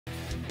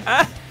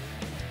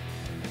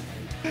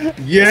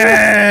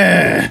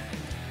Yeah!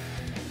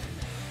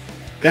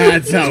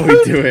 That's how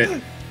we do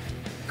it.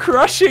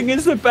 Crushing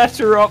is a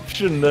better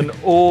option than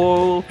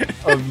all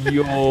of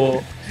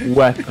your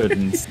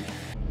weapons.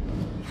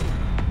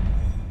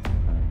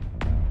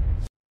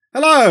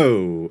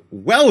 Hello!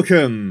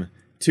 Welcome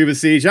to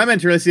Besiege. I'm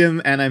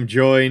EnterElysium, and I'm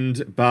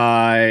joined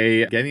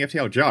by Gaming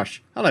FTL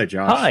Josh. Hello,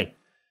 Josh. Hi.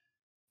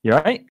 You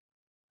alright?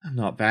 I'm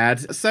not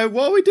bad. So,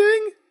 what are we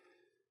doing?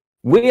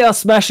 We are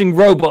smashing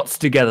robots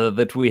together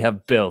that we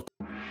have built.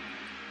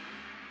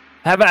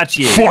 How about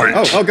you?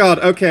 Oh god,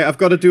 okay, I've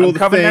got to do all the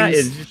Coming at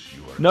things. it.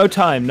 No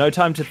time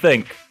to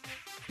think.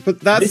 But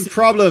that's the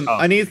problem.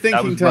 I need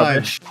thinking time.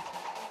 Rubbish.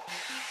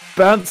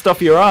 Bounced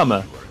off your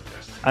armor.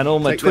 And all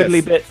my Take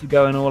twiddly this. bits are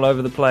going all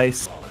over the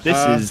place. This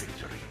is...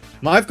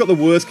 I've got the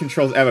worst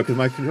controls ever, because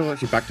my controls are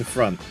actually back to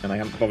front, and I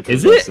haven't bothered to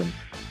Is reverse it? them.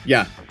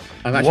 Yeah.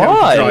 I'm actually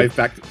Why? having to drive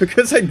back,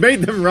 because I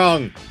made them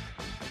wrong.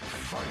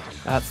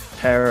 That's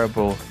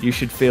terrible. You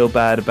should feel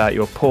bad about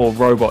your poor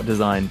robot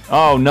design.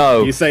 Oh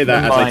no! You say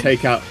that as I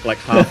take out, like,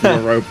 half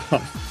of a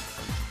robot.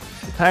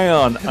 Hang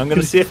on, I'm going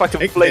to see if I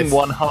can fling this.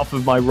 one half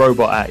of my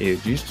robot at you.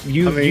 You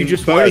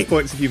just bonus wait.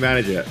 points if you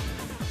manage it.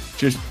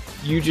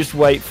 You just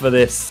wait for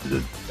this.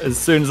 As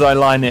soon as I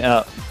line it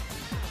up.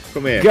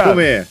 Come here, Go. come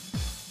here.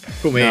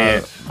 Come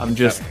here. I'm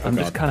just God,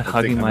 kind of I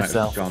hugging think I might have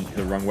myself. gone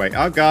the wrong way.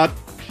 Oh god.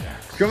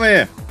 Come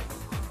here.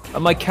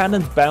 And my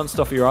cannons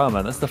bounced off your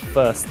armor. That's the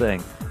first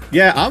thing.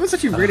 Yeah, armor's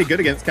actually really good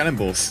against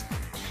cannonballs.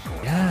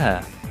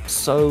 Yeah.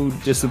 So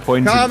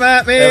disappointing. Come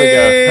at me!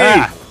 There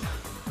we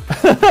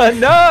go. Ah!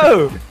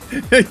 No!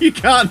 You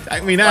can't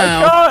attack me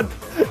now. I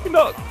can't.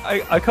 No,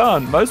 I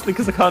can't. Mostly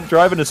because I can't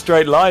drive in a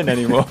straight line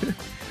anymore. I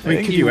mean,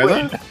 think can you win.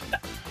 ever?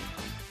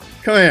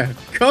 Come here.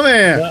 Come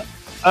here.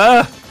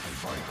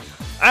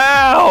 Ow!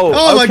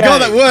 Oh my Okay.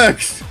 god, that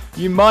works.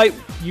 You might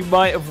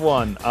have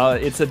won.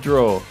 It's a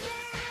draw.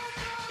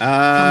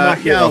 Yeah,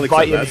 I'll I'll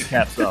bite your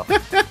accept kneecaps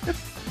off.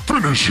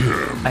 Finish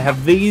him! I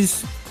have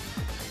these.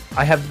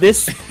 I have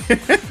this.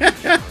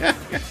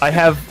 I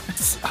have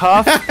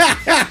half.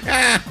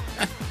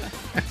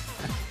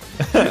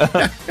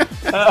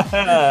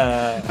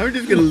 I'm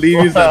just gonna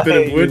leave you that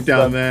bit of wood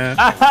down there.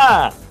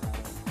 Aha!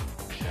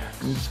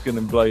 I'm just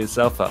gonna blow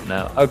yourself up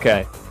now.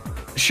 Okay.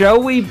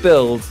 Shall we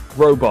build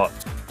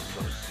robots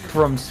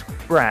from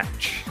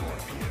scratch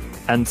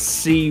and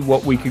see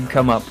what we can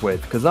come up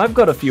with? Because I've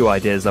got a few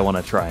ideas I want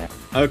to try out.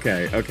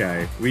 Okay,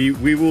 okay. We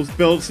will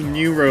build some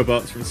new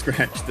robots from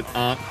scratch that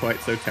aren't quite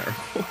so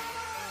terrible.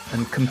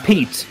 And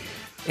compete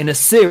in a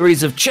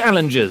series of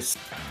challenges.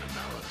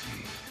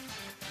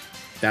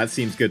 That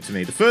seems good to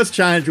me. The first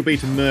challenge will be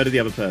to murder the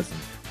other person,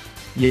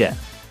 Yeah.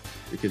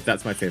 because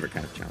that's my favorite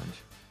kind of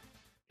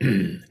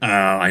challenge. Oh,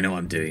 I know what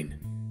I'm doing.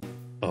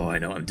 Oh, I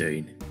know what I'm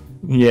doing.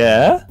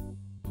 Yeah?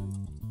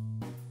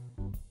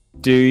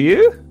 Do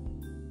you?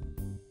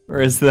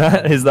 Or is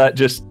that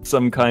just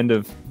some kind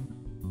of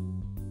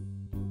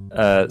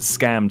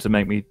scam to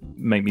make me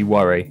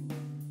worry?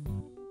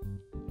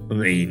 I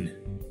mean,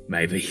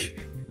 maybe.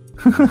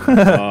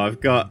 Oh,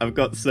 I've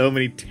got so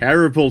many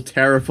terrible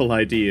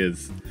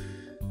ideas.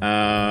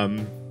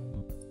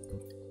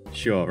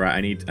 Sure, right,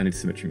 I need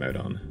symmetry mode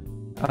on.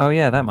 Oh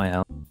yeah, that might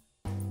help.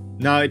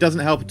 No, it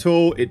doesn't help at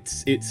all.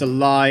 It's a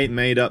lie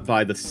made up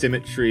by the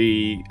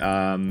symmetry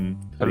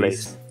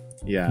police.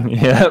 Yeah.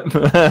 Yep.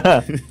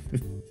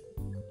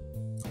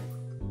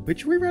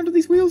 Which way round do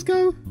these wheels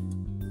go?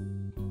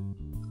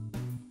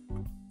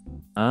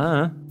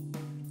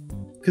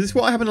 Because it's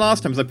what happened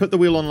last time. Is I put the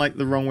wheel on like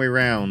the wrong way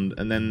round,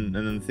 and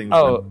then things.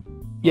 Oh,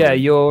 yeah.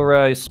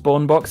 Your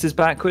spawn box is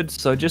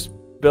backwards, so just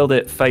build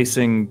it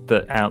facing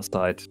the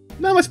outside.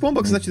 No, my spawn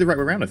box is actually the right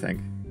way around, I think.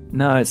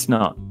 No, it's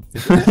not.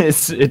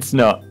 it's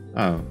not.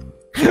 Oh.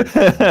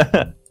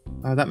 It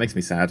Oh, that makes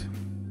me sad.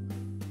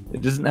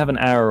 doesn't have an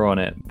arrow on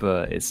it,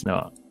 but it's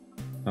not.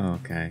 Oh,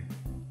 okay.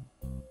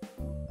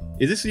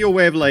 Is this your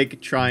way of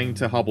like trying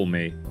to hobble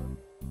me?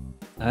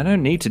 I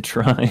don't need to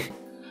try.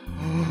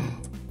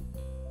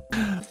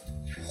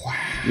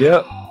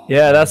 Yep.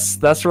 Yeah,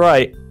 that's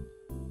right.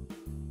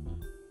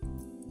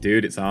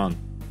 Dude, it's on.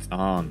 It's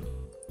on.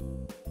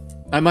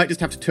 I might just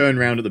have to turn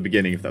around at the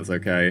beginning if that's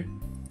okay.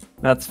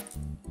 That's.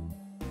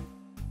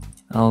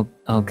 I'll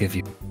give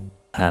you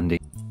handy.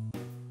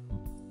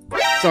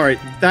 Sorry,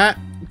 that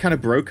kind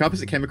of broke up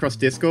as it came across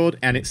Discord,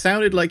 and it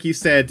sounded like you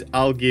said,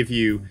 "I'll give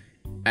you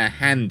a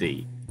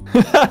handy."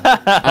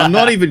 I'm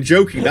not even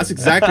joking. That's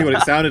exactly what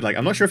it sounded like.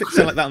 I'm not sure if it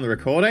sounded like that on the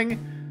recording,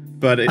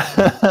 but it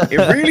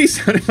really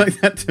sounded like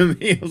that to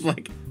me. I was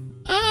like,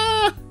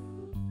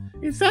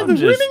 is that the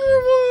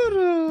winning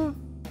reward?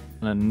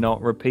 I'm gonna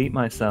not repeat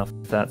myself,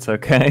 if that's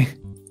okay.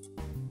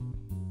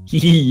 I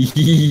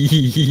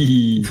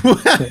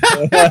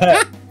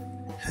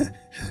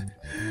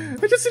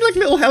just see like a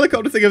little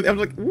helicopter thing. I'm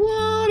like,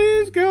 what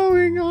is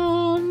going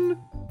on?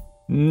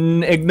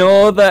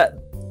 Ignore that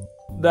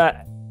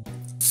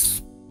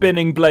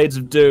spinning blades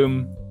of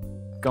doom.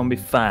 Gonna be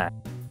fine.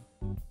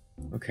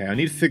 Okay, I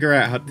need to figure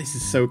out how this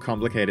is so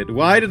complicated.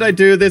 Why did I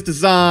do this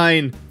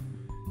design?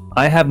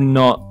 I have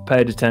not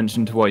paid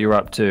attention to what you're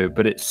up to,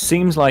 but it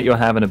seems like you're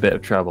having a bit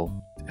of trouble.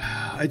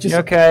 You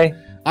okay?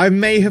 I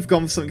may have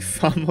gone for something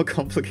far more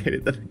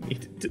complicated than I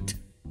needed to do.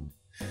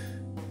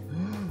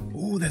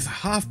 Oh, there's a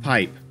half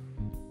pipe.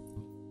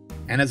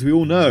 And as we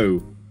all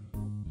know,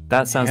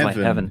 that sounds like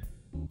heaven.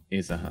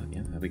 Is a half.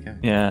 Yeah, there we go.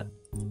 Yeah.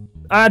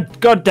 Ah,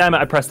 God damn it!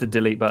 I pressed the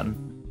delete button.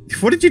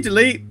 What did you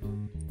delete?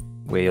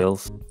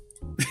 Wheels.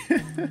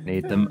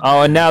 Need them.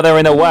 Oh, and now they're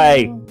in the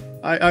way.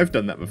 I've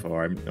done that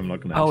before. I'm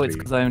not gonna. Oh, it's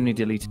because I only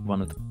deleted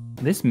one of them.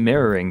 This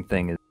mirroring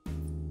thing is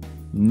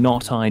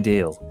not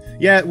ideal.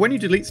 Yeah, when you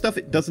delete stuff,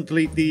 it doesn't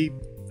delete the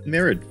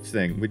mirrored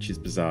thing, which is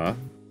bizarre.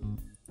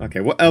 Okay,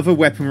 what other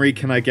weaponry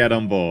can I get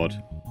on board?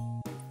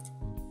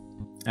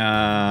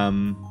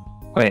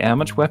 Wait, how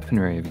much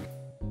weaponry have you?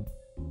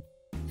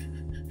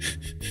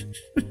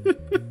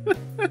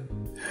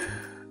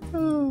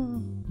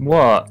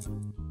 What?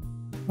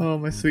 Oh,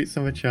 my sweet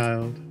summer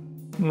child.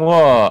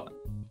 What?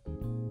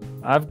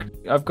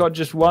 I've got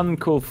just one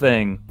cool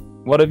thing.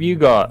 What have you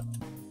got?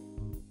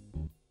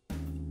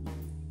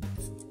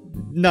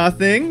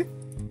 Nothing.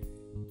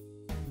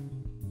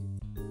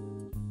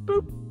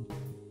 Boop.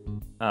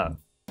 Oh.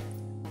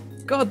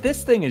 God,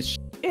 this thing is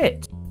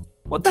shit.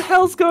 What the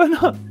hell's going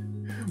on?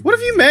 What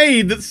have you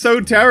made that's so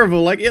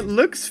terrible? Like, it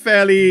looks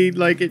fairly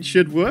like it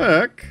should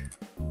work.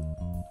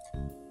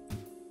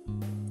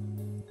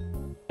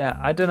 Yeah,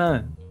 I don't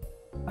know.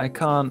 I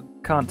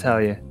can't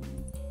tell you.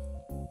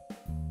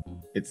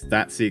 It's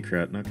that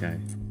secret, okay.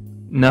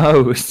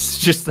 No, it's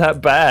just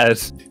that bad.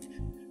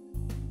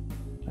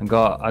 I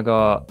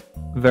got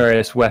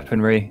various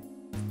weaponry.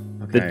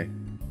 Okay.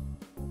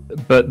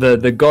 But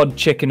the god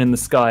chicken in the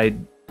sky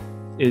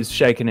is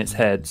shaking its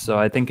head, so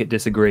I think it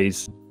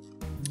disagrees.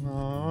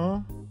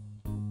 Aww.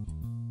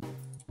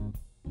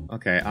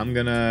 Okay, I'm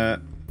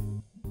gonna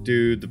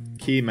do the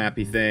key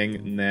mappy thing,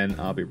 and then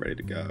I'll be ready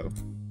to go.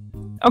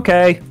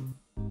 Okay.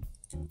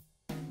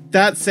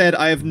 That said,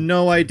 I have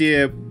no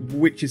idea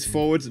which is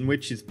forwards and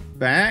which is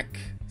back,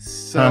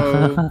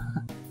 so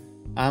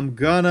I'm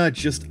gonna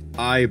just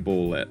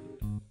eyeball it.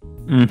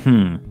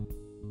 Mm-hmm.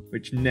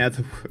 Which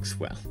never works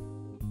well.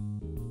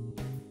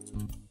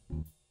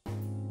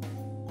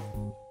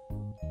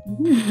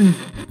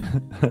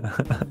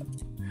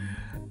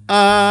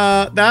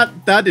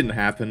 That didn't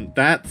happen.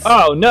 That's...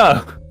 Oh,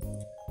 no!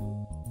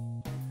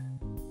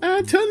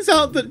 It turns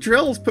out that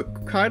drills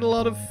put quite a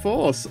lot of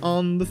force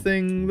on the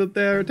thing that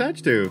they're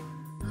attached to.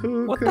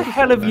 What the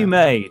hell have you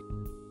made?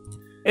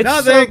 It's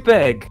Nothing. so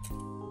big.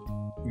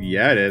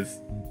 Yeah, it is.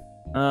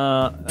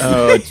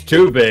 Oh, it's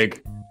too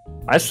big.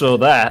 I saw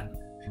that.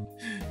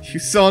 You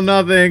saw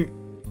nothing.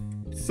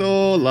 It's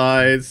all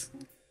lies.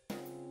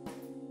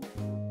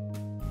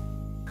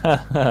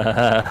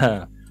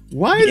 Why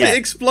is it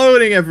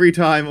exploding every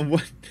time? And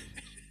what?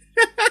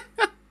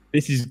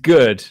 This is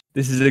good.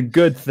 This is a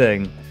good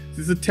thing. This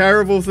is a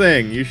terrible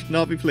thing. You should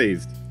not be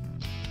pleased.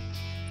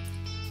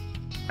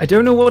 I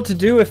don't know what to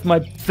do if my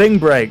thing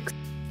breaks.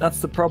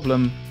 That's the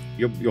problem.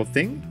 Your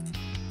thing?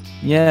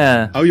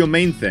 Yeah. Oh, your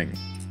main thing.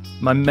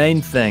 My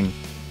main thing.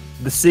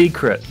 The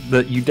secret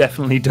that you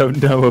definitely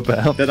don't know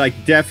about. That I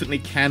definitely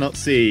cannot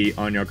see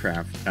on your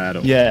craft at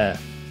all. Yeah.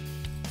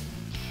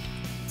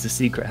 It's a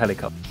secret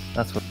helicopter.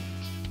 That's what.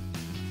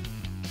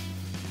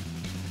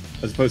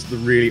 As opposed to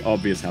the really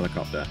obvious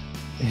helicopter.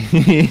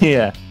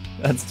 Yeah.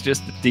 That's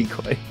just a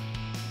decoy.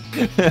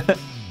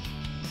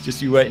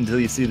 Just you wait until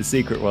you see the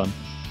secret one.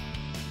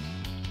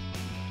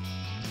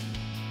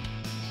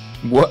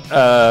 What?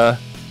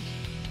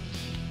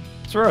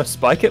 Throw a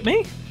spike at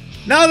me?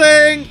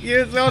 Nothing!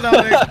 You saw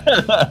nothing!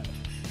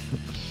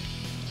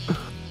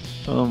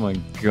 Oh my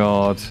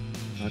god.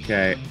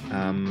 Okay,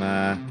 I'm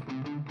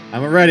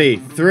ready.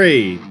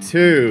 3,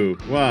 2,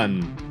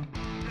 1.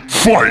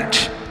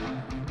 Fight!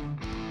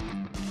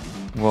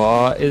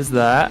 What is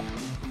that?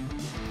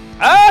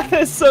 Ah,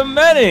 there's so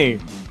many!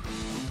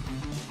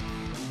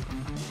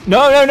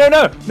 No.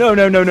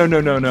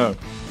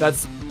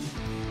 That's...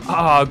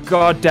 Oh,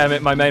 god damn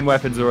it, my main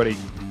weapon's already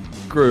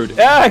screwed.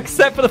 Ah,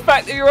 except for the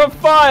fact that you're on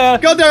fire!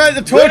 God damn it,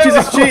 the torches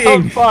is cheating!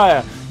 On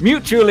fire!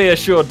 Mutually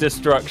assured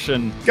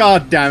destruction.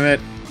 God damn it.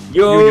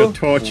 You're your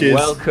torches.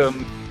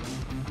 Welcome.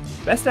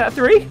 Best out of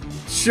 3?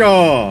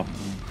 Sure.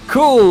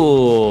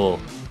 Cool.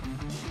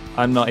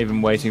 I'm not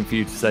even waiting for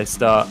you to say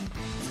start.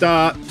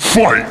 Start.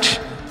 Fight!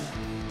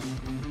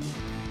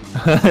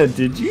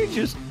 Did you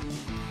just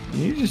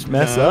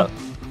mess up?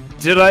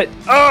 Did I?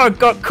 Oh, I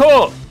got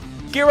caught!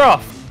 Gear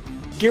off!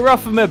 Gear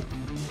off of my...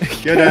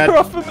 Gear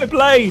off of my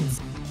blades!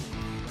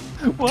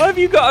 Why have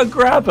you got a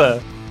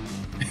grabber?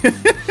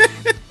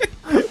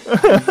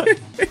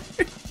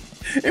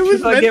 It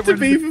was meant to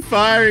be for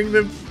firing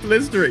the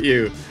blister at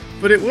you,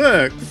 but it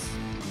works.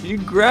 You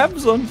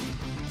grabs on...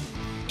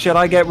 Should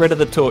I get rid of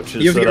the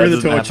torches? You have to get rid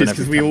of the torches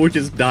because we all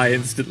just die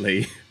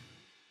instantly.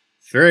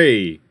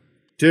 3,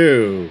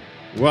 2,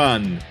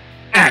 1.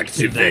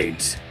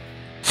 Activate!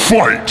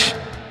 Fight!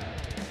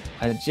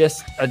 I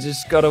just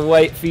gotta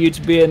wait for you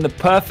to be in the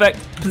perfect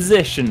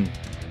position.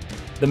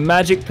 The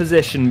magic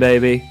position,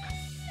 baby.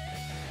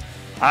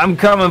 I'm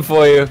coming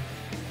for you.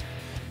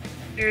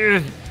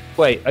 Ugh.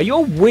 Wait, are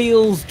your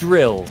wheels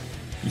drilled?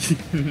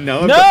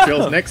 No, I've got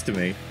drills next to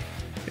me.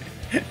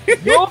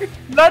 Your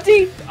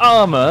bloody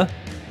armor.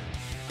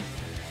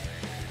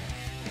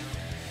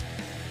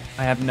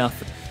 I have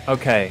nothing.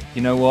 Okay,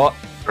 you know what?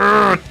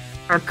 Ugh,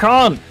 I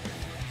can't.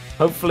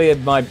 Hopefully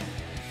my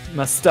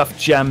stuff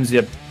jams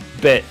your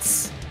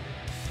bits.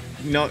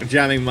 Not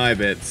jamming my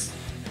bits.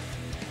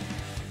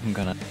 I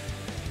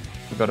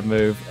gotta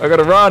move. I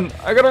gotta run.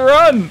 I gotta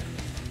run.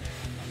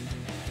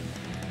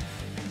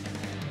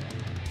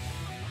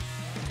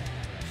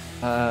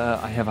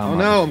 I have armor. Oh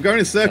no, I'm going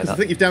in circles. I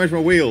think you've damaged my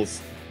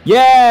wheels.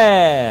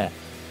 Yeah.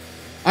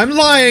 I'm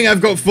lying.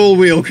 I've got full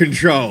wheel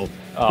control.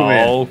 Come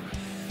Oh. here.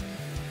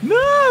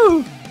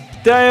 No.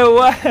 Stay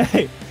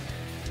away.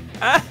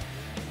 Ah.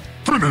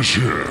 Finish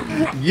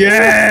him.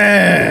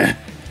 Yeah.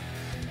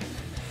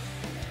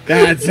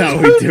 That's how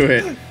we do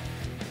it.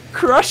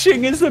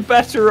 Crushing is a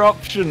better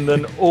option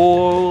than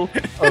all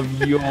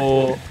of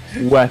your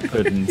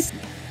weapons.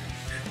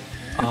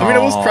 I mean, I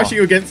was crushing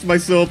you against my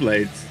saw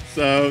blades,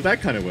 so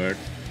that kind of worked.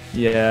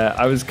 Yeah,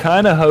 I was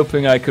kind of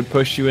hoping I could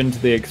push you into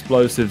the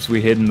explosives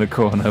we hid in the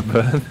corner,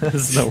 but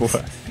there's no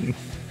way.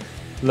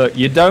 Look,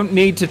 you don't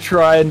need to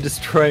try and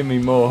destroy me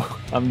more.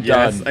 I'm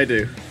done. Yes, I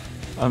do.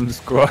 I'm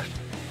squashed.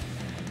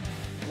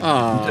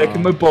 Aww. I'm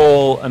taking my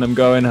ball and I'm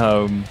going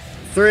home.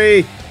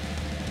 3,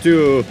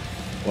 2,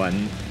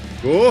 1,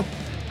 go.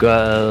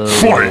 Go.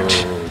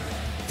 Fight.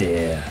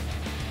 Dear.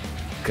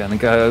 Gonna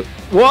go.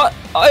 What?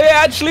 It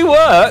actually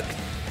worked?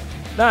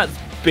 That's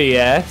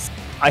BS.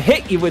 I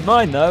hit you with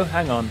mine though.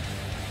 Hang on.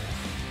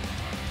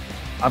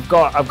 I've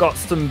got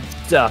some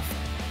stuff.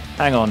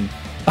 Hang on.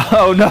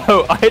 Oh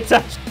no! I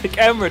attached the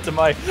camera to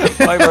my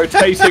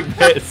rotating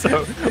bit,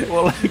 so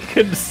all I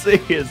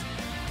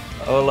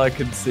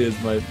can see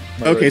is my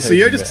Okay, so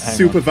you're just bit.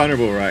 super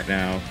vulnerable right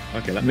now.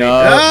 Okay, let me.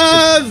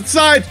 No.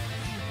 Side.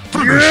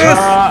 Finish Yes!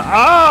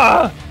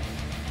 Ah!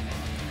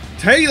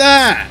 Take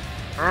that.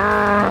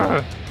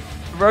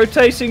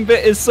 Rotating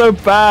bit is so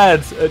bad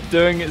at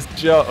doing its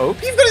job. Oh,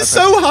 You've got it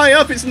so high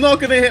up, it's not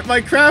gonna hit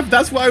my craft.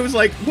 That's why I was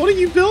like, "What are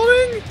you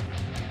building?"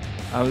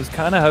 I was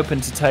kind of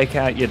hoping to take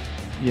out your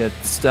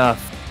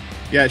stuff.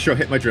 Yeah, sure.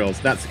 Hit my drills.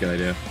 That's a good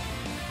idea.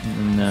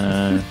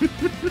 No,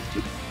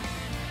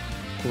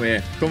 Come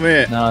here. Come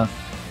here. no,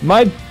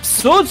 my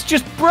swords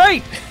just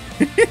break.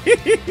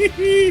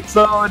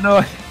 So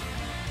annoying.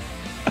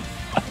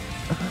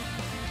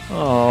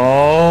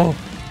 Oh.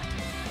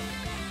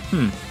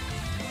 Come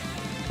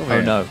Oh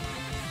here. no.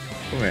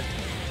 Come here.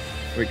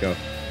 Here we go.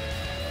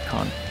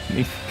 Can't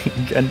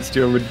anything against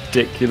your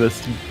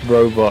ridiculous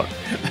robot.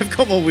 I've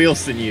got more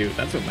wheels than you.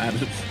 That's what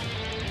matters.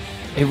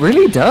 It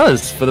really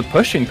does for the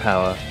pushing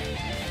power.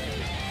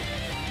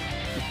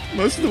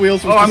 Most of the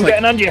wheels. Was Oh, just I'm like,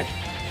 getting under you.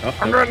 Oh,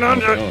 I'm no, getting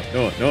under no,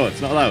 no, no,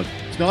 it's not allowed.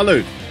 It's not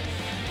allowed.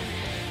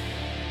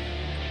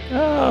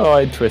 Oh,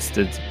 I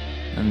twisted.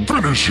 And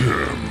Finish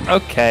him.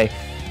 okay,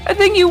 I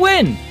think you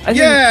win. I think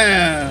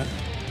Yeah.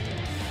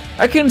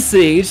 I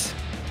concede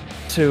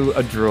to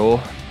a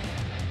draw.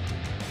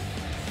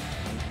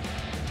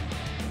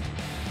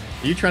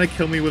 Are you trying to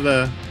kill me with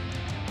a?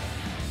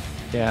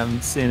 Yeah,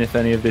 I'm seeing if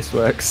any of this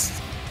works.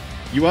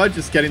 You are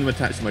just getting them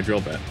attached to my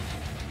drill bit.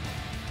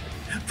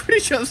 Pretty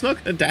sure it's not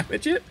going to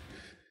damage it.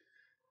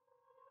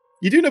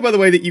 You do know, by the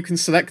way, that you can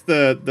select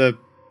the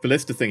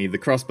ballista thingy, the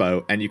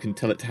crossbow, and you can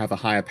tell it to have a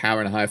higher power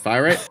and a higher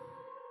fire rate.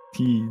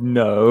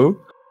 No.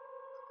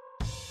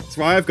 That's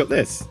why I've got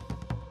this.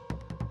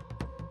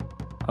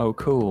 Oh,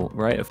 cool.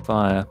 Rate of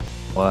fire.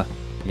 Well,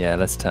 yeah,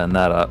 let's turn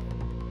that up.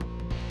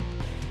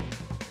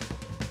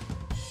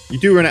 You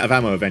do run out of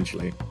ammo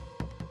eventually.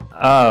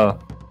 Oh.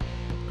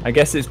 I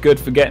guess it's good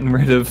for getting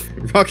rid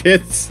of...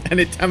 Rockets, and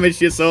it damaged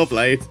your saw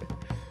blade.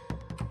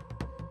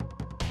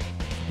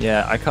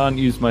 Yeah, I can't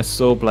use my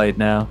saw blade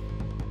now.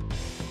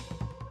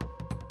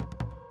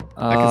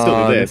 I can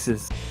still do this.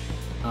 Is...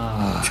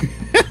 Ah.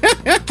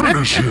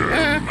 Finish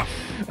him.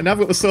 And now I've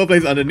got the saw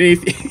blades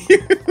underneath you.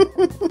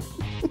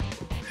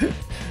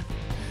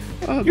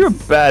 Oh, You're a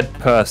bad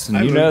person,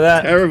 I'm you know a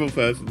that? terrible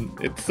person.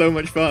 It's so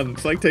much fun.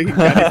 It's like taking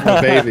candy from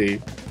a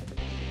baby.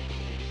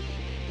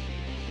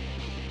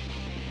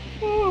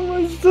 Oh,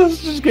 my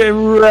stuff's just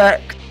getting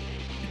wrecked.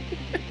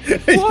 Your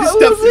What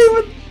stuff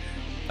was even...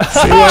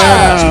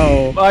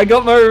 Wow. I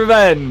got my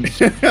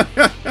revenge.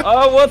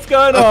 Oh, what's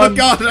going on? Oh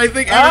god, I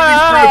think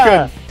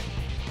everything's broken.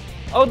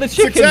 Oh, the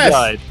chicken Success.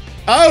 died.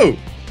 Oh!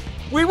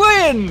 We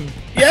win!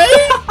 Yay!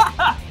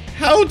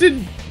 How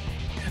did...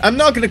 I'm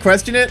not going to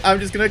question it. I'm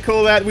just going to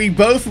call that we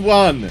both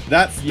won.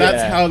 That's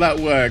how that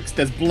works.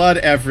 There's blood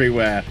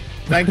everywhere.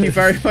 Thank you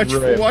very much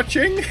for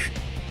watching.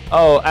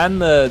 Oh,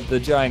 and the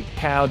giant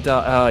cow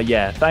died.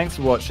 Yeah, thanks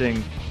for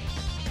watching.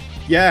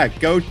 Yeah,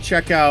 go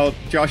check out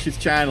Josh's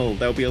channel.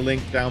 There'll be a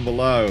link down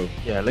below.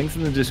 Yeah, links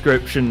in the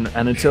description.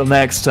 And until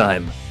next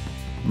time,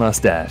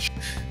 mustache.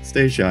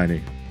 Stay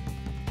shiny.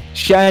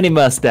 Shiny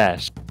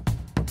mustache.